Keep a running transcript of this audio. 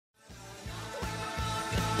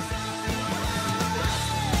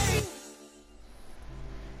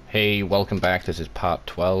Hey, welcome back. This is part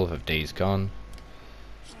 12 of Days Gone.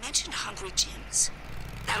 He mentioned Hungry Jim's.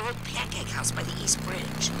 That old pancake house by the East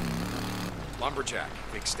Bridge. Lumberjack,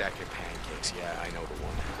 big stack of pancakes. Yeah, I know the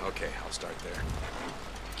one. Okay, I'll start there.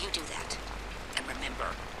 You do that. And remember,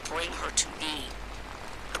 bring her to me.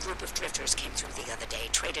 A group of drifters came through the other day,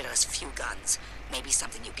 traded us a few guns. Maybe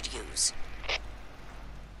something you could use.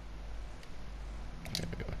 There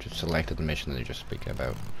we go. Just selected the mission that you just speak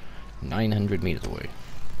about. 900 meters away.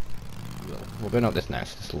 We'll burn out this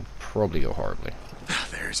nest. This will probably go horribly.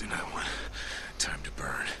 There's another one. Time to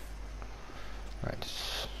burn. Right.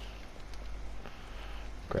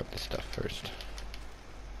 Grab this stuff first.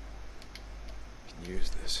 Can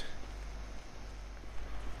use this.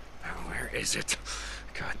 Where is it?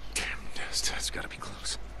 God damn nest. That's gotta be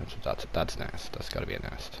close. That's nest. That's gotta be a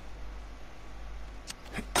nest.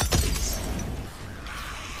 Oh,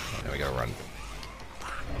 now we gotta run.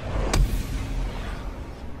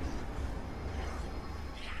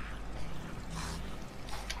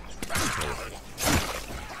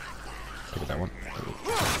 Look at that one.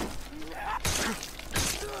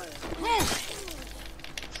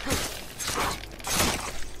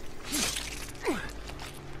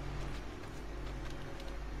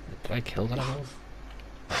 Did I kill that one?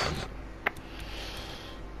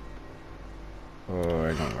 Oh,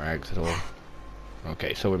 I don't rags at all.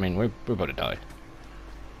 Okay, so I mean we're about to die.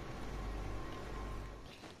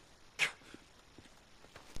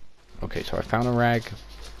 Okay, so I found a rag,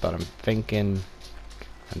 but I'm thinking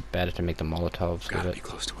I'm better to make the Molotovs with it. Gotta be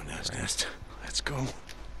close to a nest. Let's go.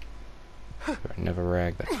 Never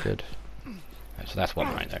rag, that's good. Right, so that's one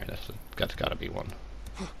right there. That's gotta be one.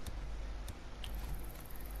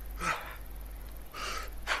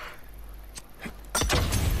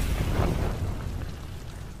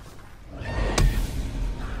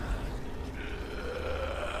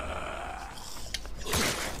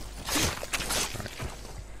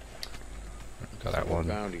 Got that one.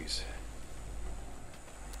 Bounties.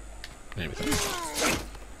 There we go.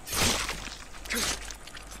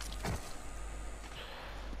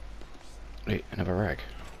 Wait, another rag.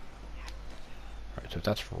 Right, so if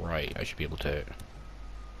that's right, I should be able to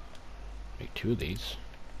make 2 of these.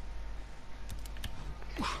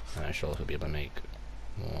 And I should also be able to make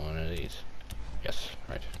 1 of these. Yes,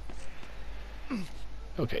 right.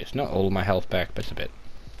 Okay, it's not all my health back, but it's a bit.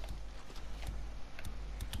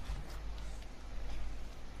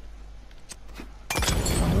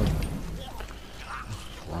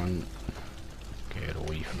 Run. Get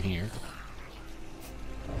away from here.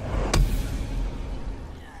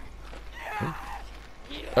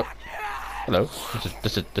 Oh. Hello.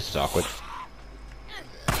 This is awkward.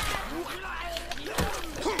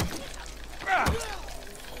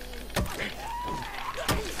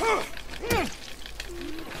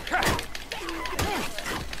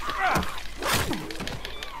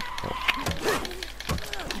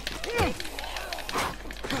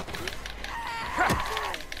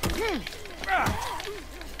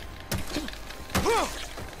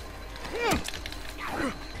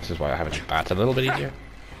 This is why I haven't batted a little bit easier.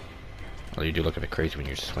 Well, you do look a bit crazy when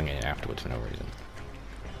you're swinging it afterwards for no reason.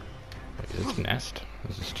 Wait, is this a nest?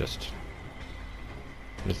 This is just...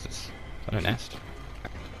 What is this? Is that a nest?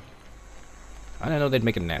 I didn't know they'd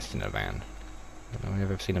make a nest in a van. I don't know if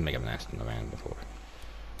I've ever seen them make a nest in a van before.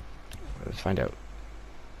 Let's find out.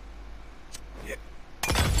 Yep.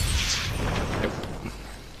 Nope.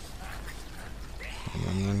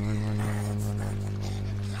 Run.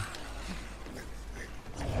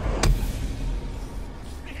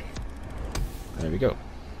 There we go.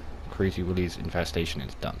 Crazy Willie's infestation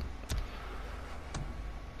is done.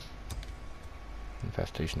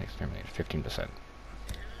 Infestation exterminated, 15%.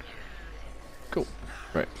 Cool.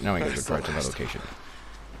 Right, now I get to drive to that location.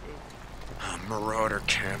 Marauder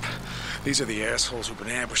camp. These are the assholes who've been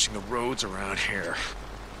ambushing the roads around here.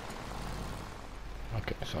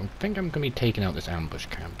 Okay, so I think I'm gonna be taking out this ambush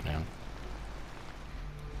camp now.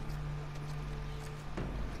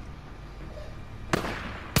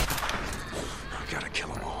 I gotta kill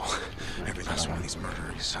them all. Every last one of these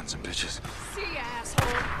murdering sons of bitches. See ya, asshole.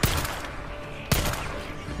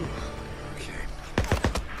 Okay.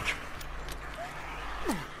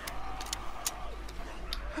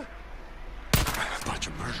 A bunch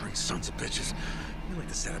of murdering sons of bitches. You like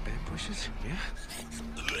to set up ambushes, yeah?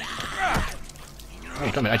 Oh,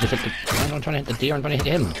 damn it, I just hit the... I'm not trying to hit the deer, I'm trying to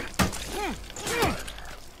hit him.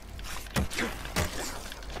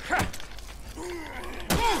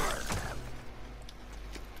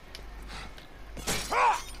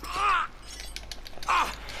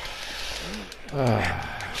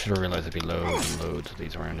 Should have realized there'd be loads and loads of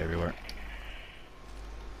these around everywhere.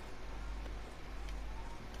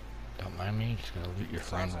 behind me. Just gonna loot your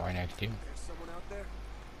friend right next to you. There's someone out there?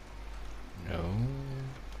 No.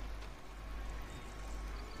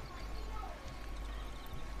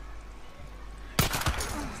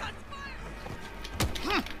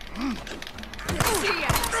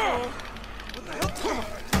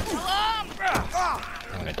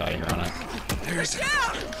 I'm gonna die here on it. There's it. I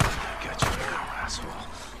got you now, asshole.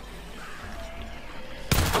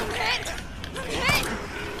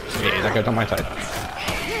 Yeah, that guy's on my side.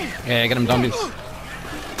 Yeah, get him, zombies.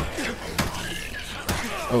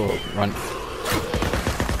 Oh, run.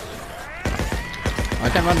 I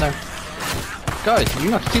can't run there. Guys,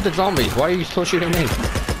 you not see the zombies. Why are you still shooting me?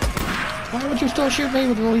 Why would you still shoot me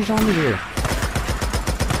with all these zombies here?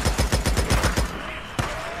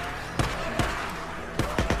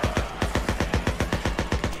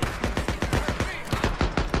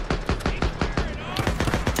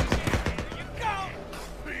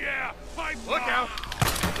 Look out!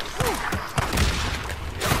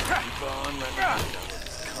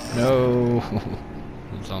 No.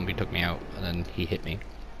 The zombie took me out, and then he hit me.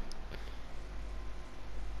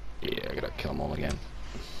 Yeah, I gotta kill them all again.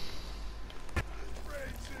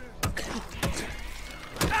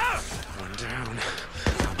 One down.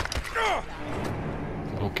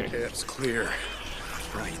 Okay. It's clear.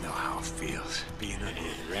 Now you know how it feels, being on the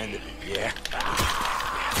other end of it, yeah?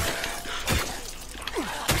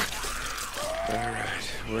 Alright,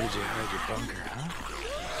 where did you hide your bunker, huh?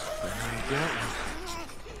 Well, you got one.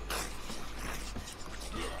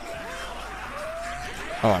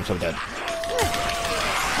 Oh, I'm so dead.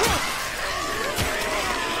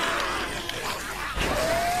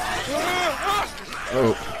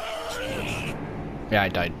 Oh. Yeah, I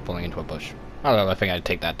died falling into a bush. I don't know, I think I'd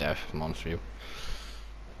take that death, if I'm honest with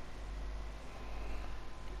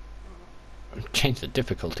you. Change the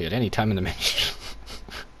difficulty at any time in the mission.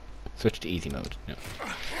 Switch to easy mode. Yeah.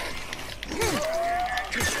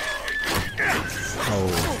 Oh,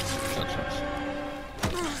 that sucks.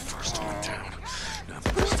 First one down. Now the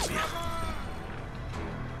rest of you.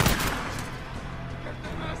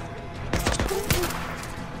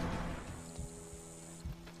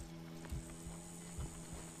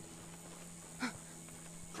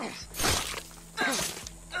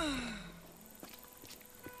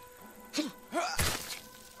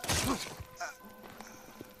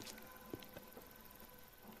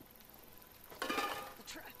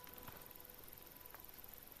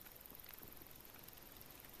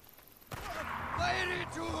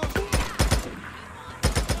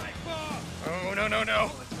 Oh, no, no,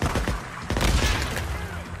 no.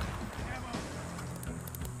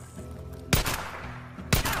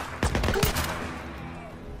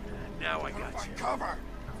 Now I got you. Cover!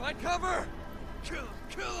 Find cover! Kill him!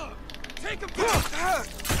 Kill him! Take him down!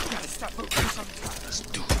 Gotta stop moving sometime. Let's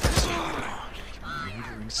do this. You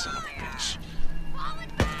murdering son of a bitch.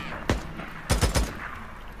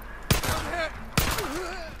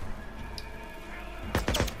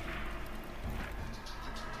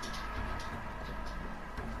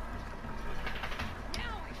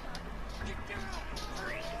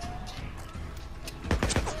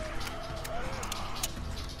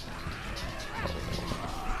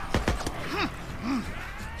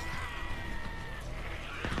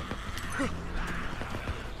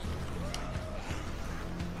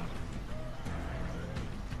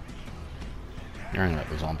 You're gonna let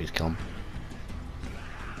the zombies kill him.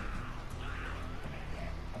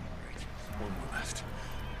 One more left.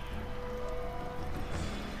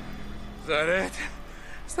 Is that it?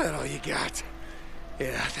 Is that all you got?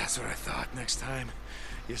 Yeah, that's what I thought. Next time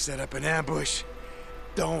you set up an ambush,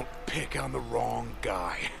 don't pick on the wrong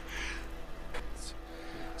guy.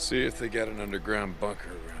 See if they got an underground bunker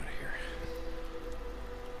around here.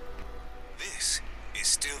 This is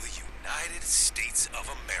still the United States of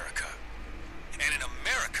America. And in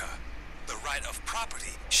America, the right of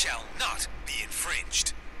property shall not be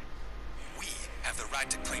infringed. We have the right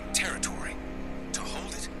to claim territory, to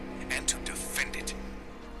hold it, and to defend it.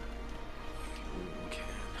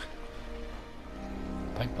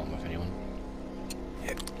 Pipe bomb if anyone.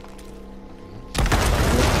 Yep.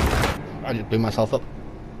 I just blew myself up.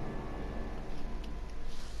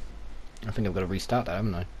 I think I've got to restart that,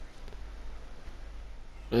 haven't I?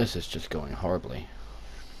 This is just going horribly.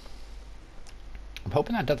 I'm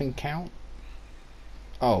hoping that doesn't count.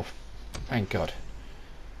 Oh, thank God.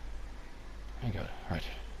 Thank God. Right.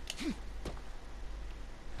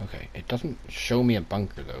 Okay, it doesn't show me a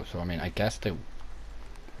bunker though, so I mean, I guess there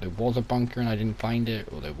was a bunker and I didn't find it,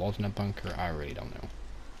 or there wasn't a bunker. I really don't know.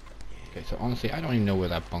 Okay, so honestly, I don't even know where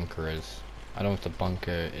that bunker is. I don't know if the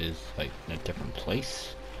bunker is like in a different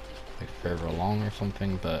place. like further along or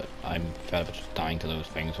something, but I'm fed up with just dying to those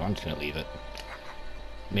things, so I'm just gonna leave it.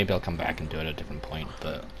 Maybe I'll come back and do it at a different point,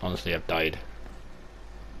 but honestly I've died.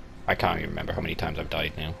 I can't even remember how many times I've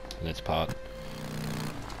died now in this part.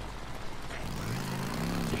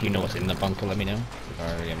 If you know what's in the bunker, let me know, because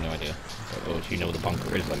I really have no idea. Or if you know what the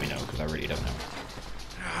bunker is, let me know, because I really don't know.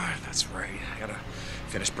 Ah, that's right. I gotta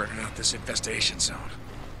finish burning out this infestation zone.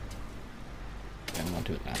 Yeah, I'm not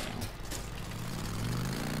doing that now.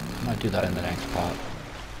 I might do that in the next part.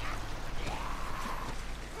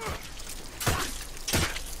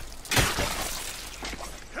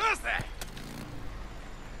 Who's that?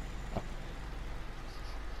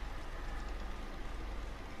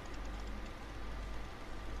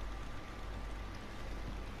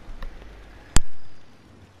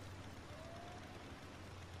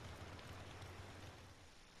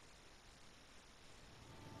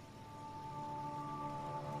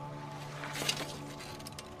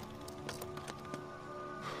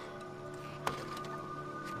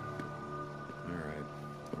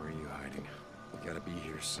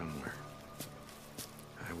 Somewhere.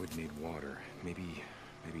 I would need water. Maybe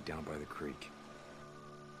down by the creek.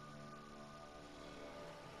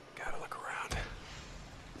 Gotta look around.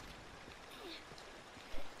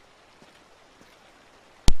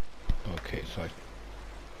 Okay, so where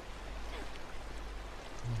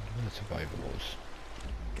the survivors?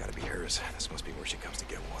 Gotta be hers. This must be where she comes to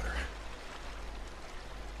get water.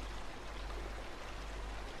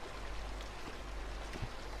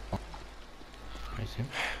 I see.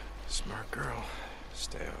 Smart girl.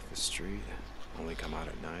 Stay off the street. Only come out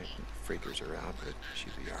at night when freakers are out, but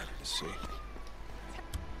she'd be harder to see.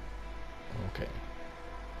 Okay.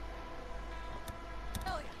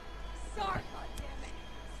 Hell yeah. Sorry, goddammit.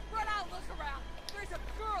 Spread out, look around. There's a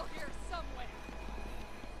girl here somewhere.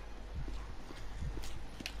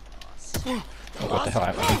 Oh, what the hell?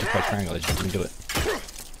 I went to press triangle, I just didn't do it.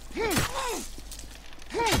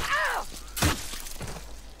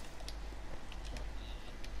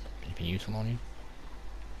 Anything useful on you?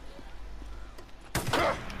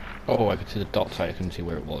 Oh, I could see the dot side, I couldn't see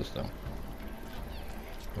where it was though.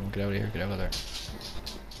 Oh, get out of here, get out of there.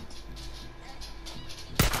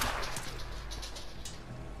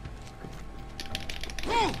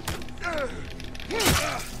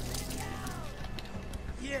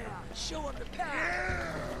 Yeah, show him the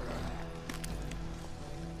path.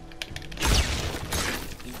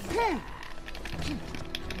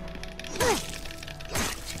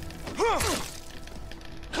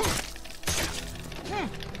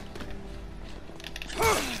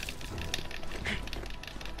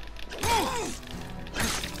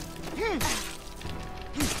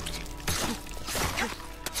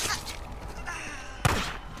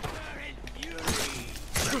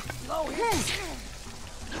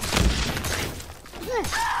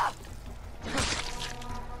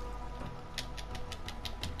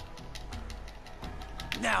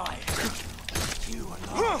 Now I have you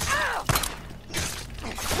alone.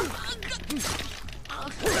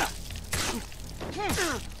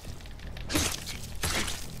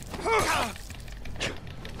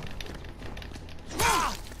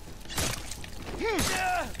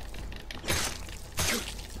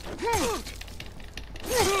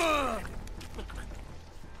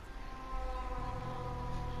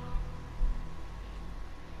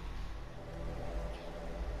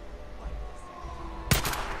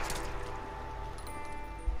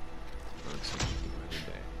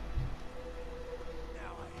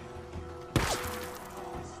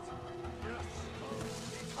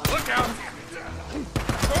 Look out!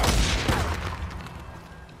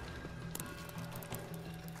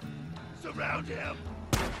 Surround him!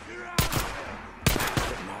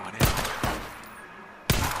 Come on in.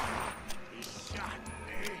 He shot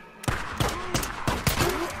me.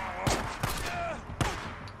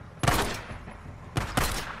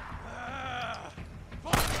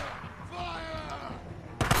 Fire!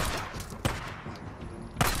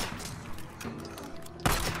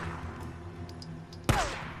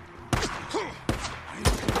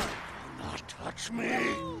 Not touch me!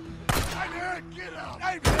 I'm hit! Get out!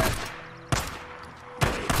 I'm hit!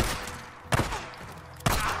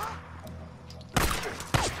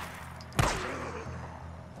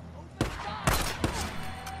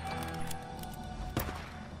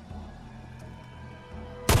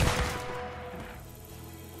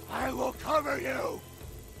 I will cover you!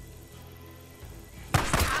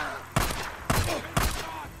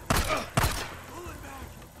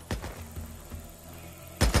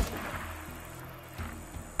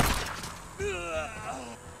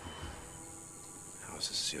 House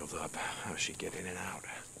is sealed up. How's she get in and out?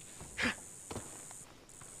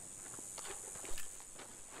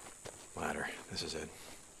 This is it.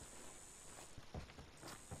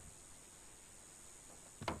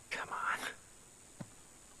 Come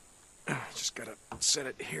on. Just gotta set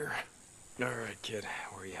it here. All right, kid.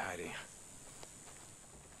 Where are you hiding?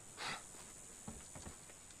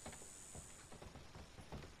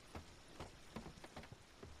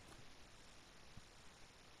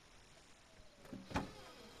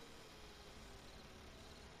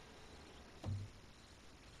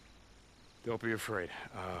 Don't be afraid.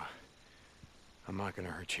 I'm not gonna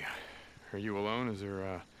hurt you. Are you alone? Is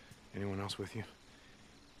there, anyone else with you?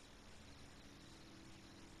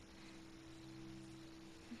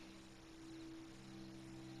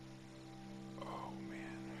 Oh,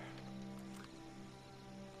 man.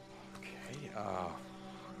 Okay,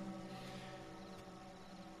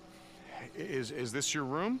 is this your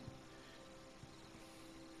room?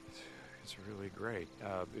 It's really great.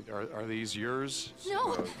 Are these yours?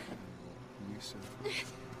 No. Lisa.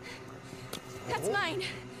 That's mine.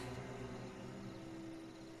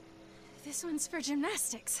 This one's for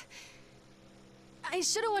gymnastics. I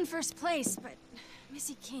should have won first place, but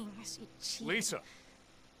Missy King, she cheated.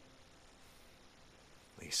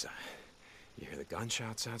 Lisa, you hear the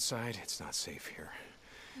gunshots outside? It's not safe here.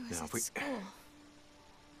 I was Now, at school.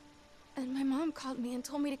 And my mom called me and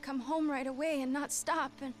told me to come home right away and not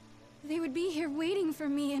stop. And they would be here waiting for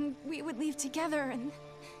me and we would leave together. And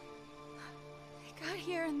I got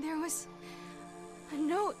here and there was a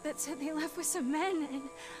note that said they left with some men and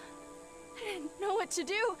I didn't know what to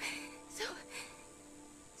do. So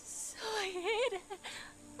I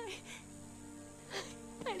hid.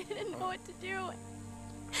 I didn't know what to do.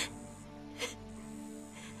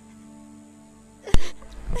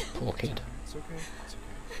 Poor kid. It's okay. It's okay.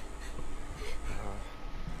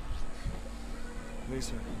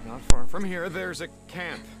 Lisa, not far from here, there's a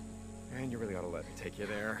camp. And you really ought to let me take you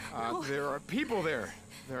there. No. There are people there.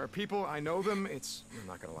 There are people, I know them. I'm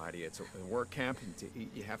not gonna lie to you, it's a work camp. And to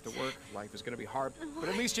eat, you have to work. Life is gonna be hard, but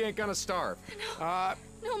at least you ain't gonna starve.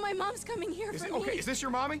 No, my mom's coming here for me. Okay, is this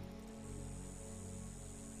your mommy?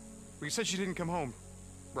 Well, you said she didn't come home,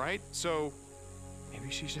 right? So, maybe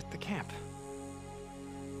she's at the camp.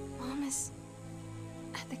 Mom is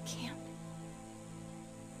at the camp.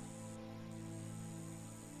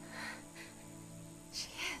 She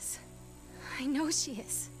is. I know she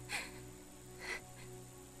is.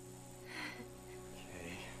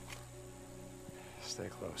 Okay. Stay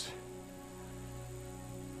close.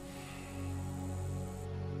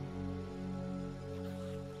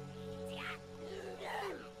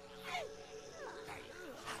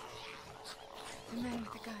 The men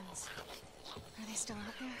with the guns. Are they still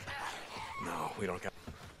out there? No, we don't got...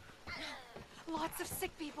 Lots of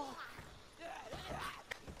sick people.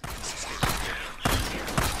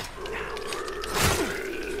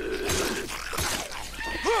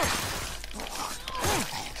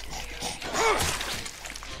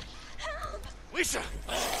 Lisa!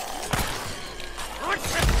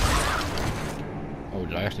 Oh,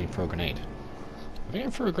 did I actually throw a grenade? I think I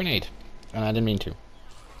threw a grenade. And I didn't mean to. Did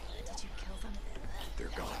you kill them? They're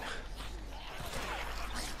gone.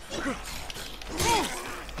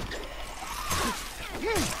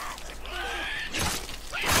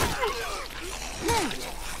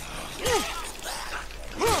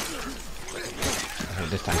 Okay,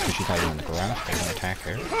 this time she's hiding in the garage. They won't attack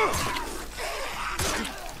her.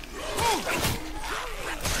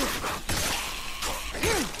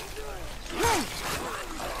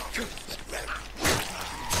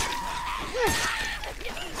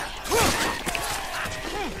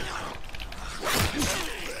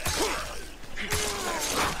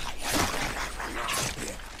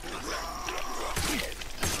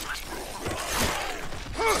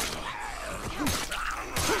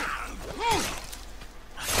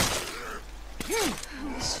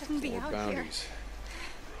 We shouldn't be out here. Bounties.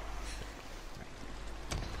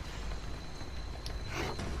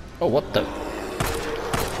 Oh, what the?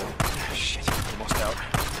 Shit, almost out.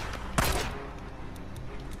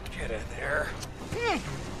 Get in there.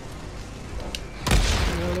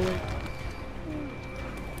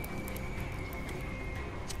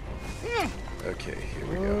 Okay, here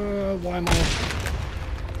we go. Why am I?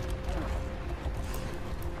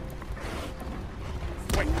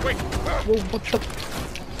 Wait! Whoa, what the?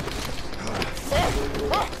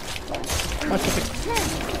 What the?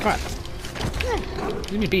 Come on.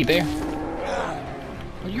 Let me be, bear.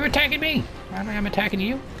 Oh, you're attacking me. I'm attacking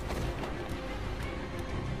you.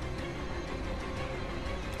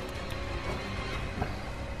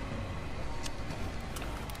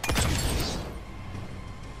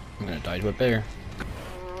 I'm gonna die to a bear.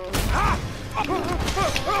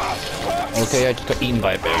 Okay, I just got eaten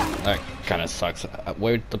by a bear. That kind of sucks.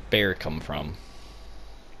 Where'd the bear come from?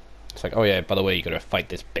 It's like, oh yeah, by the way, you gotta fight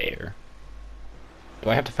this bear. Do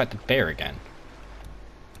I have to fight the bear again?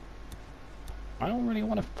 I don't really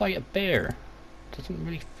want to fight a bear. Doesn't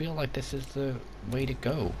really feel like this is the way to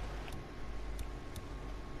go.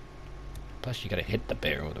 Plus, you gotta hit the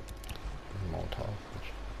bear with a Molotov, which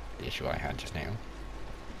is the issue I had just now.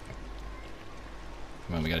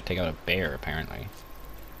 Well, we gotta take out a bear, apparently.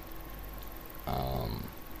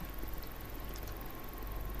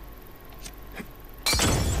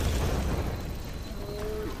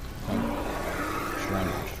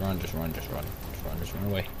 Just run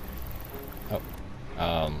away. Oh,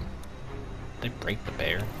 they break the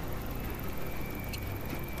bear.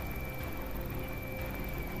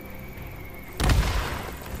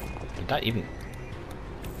 Did that even...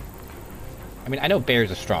 I mean, I know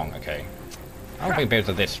bears are strong, okay? I don't think bears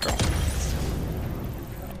are this strong.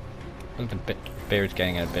 I think the bear's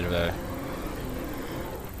getting a bit of a...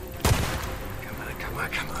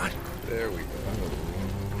 Come on. There we go.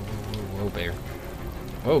 Whoa, bear.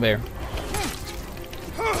 Whoa, bear.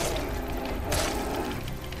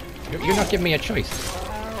 You're not giving me a choice.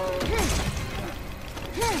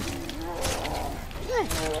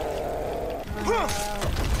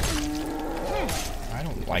 I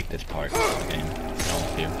don't like this part of the game.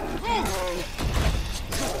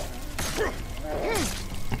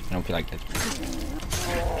 I don't feel like this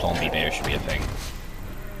zombie bear should be a thing. Have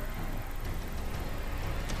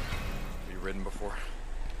you ridden before?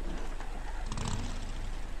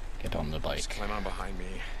 Get on the bike. Just climb on behind me.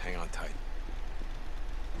 Hang on tight.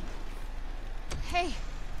 Hey,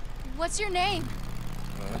 what's your name?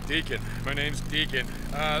 Deacon. My name's Deacon.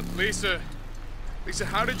 Lisa,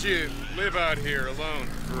 how did you live out here alone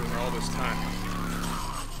for all this time?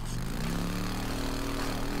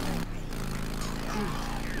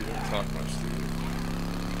 You don't talk much, do you?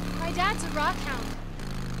 My dad's a rock hound.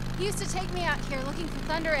 He used to take me out here looking for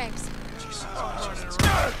thunder eggs.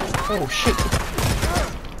 Oh shit!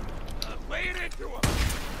 Lay it into him!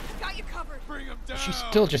 Got you covered. Bring him down! She's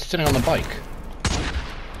still just sitting on the bike.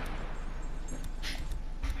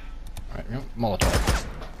 Alright, Molotov.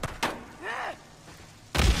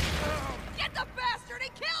 Get the bastard! He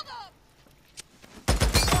killed him!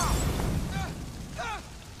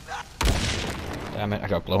 Damn it, I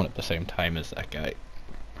got blown at the same time as that guy.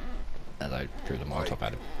 As I threw the Molotov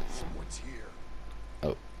at him. Someone's here.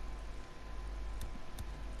 Oh.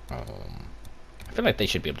 I feel like they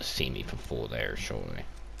should be able to see me from full there, surely.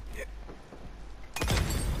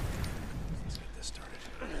 Let's get this started.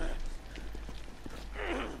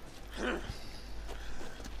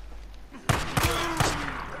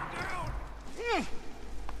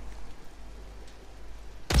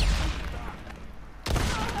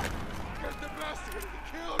 Get the bastard!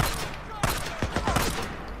 Killed him!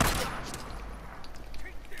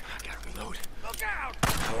 I gotta reload. Look out! A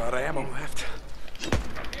lot of ammo left.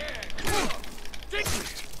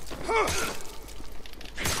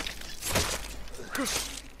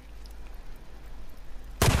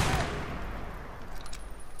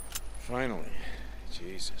 Finally.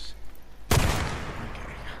 Jesus.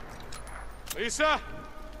 Okay. Lisa!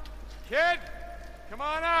 Kid! Come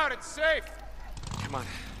on out, it's safe! Come on,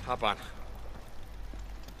 hop on.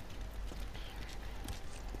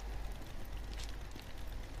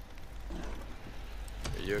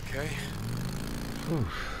 Are you okay?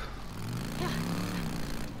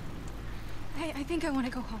 I think I want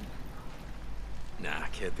to go home. Nah,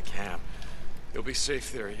 kid, the camp. You'll be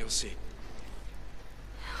safe there, you'll see.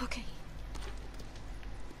 Okay.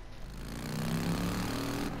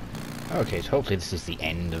 Okay, so hopefully this is the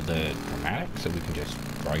end of the dramatic, so we can just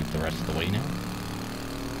drive the rest of the way now.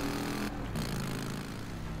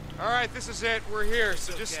 Alright, this is it. We're here,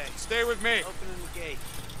 so just stay with me. Opening the gate.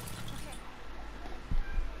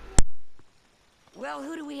 Well,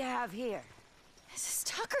 who do we have here? Mrs.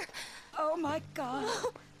 Tucker! Oh my God.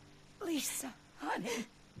 Lisa, honey.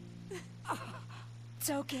 Oh, it's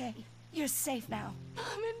okay. You're safe now.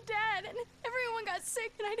 Mom and Dad and everyone got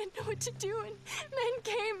sick and I didn't know what to do and men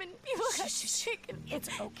came and people got sick and... It's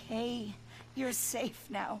okay. You're safe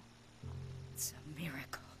now. It's a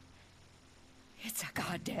miracle. It's a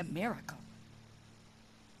goddamn miracle.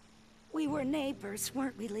 We were neighbors,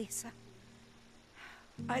 weren't we, Lisa?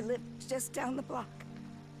 I lived just down the block.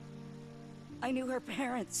 I knew her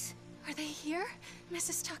parents. Are they here,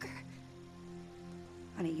 Mrs. Tucker?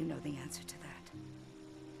 Honey, you know the answer to that.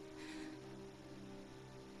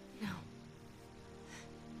 No.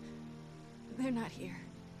 They're not here.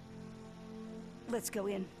 Let's go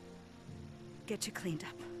in. Get you cleaned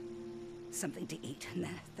up. Something to eat, and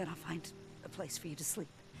then I'll find a place for you to sleep.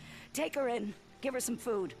 Take her in. Give her some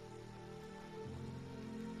food.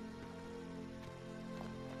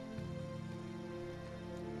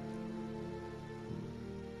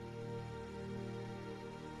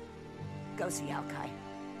 go see Alkai.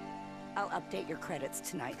 I'll update your credits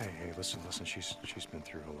tonight. Hey, listen, she's been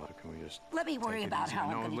through a lot. Can we just... Let me worry about how I'm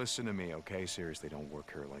No, gonna... listen to me, okay? Seriously, don't work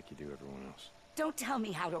her like you do everyone else. Don't tell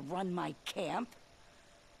me how to run my camp.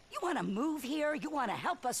 You want to move here? You want to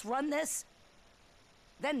help us run this?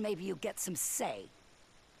 Then maybe you get some say.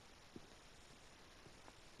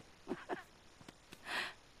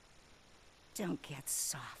 Don't get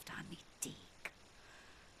soft on me, Deke.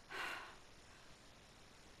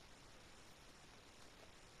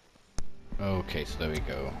 Okay, so there we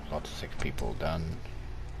go. Lots of sick people done.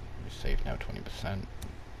 We saved now 20%.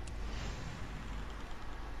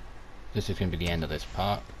 This is going to be the end of this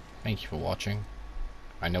part. Thank you for watching.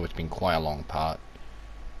 I know it's been quite a long part.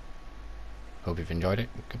 Hope you've enjoyed it.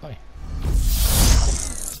 Goodbye.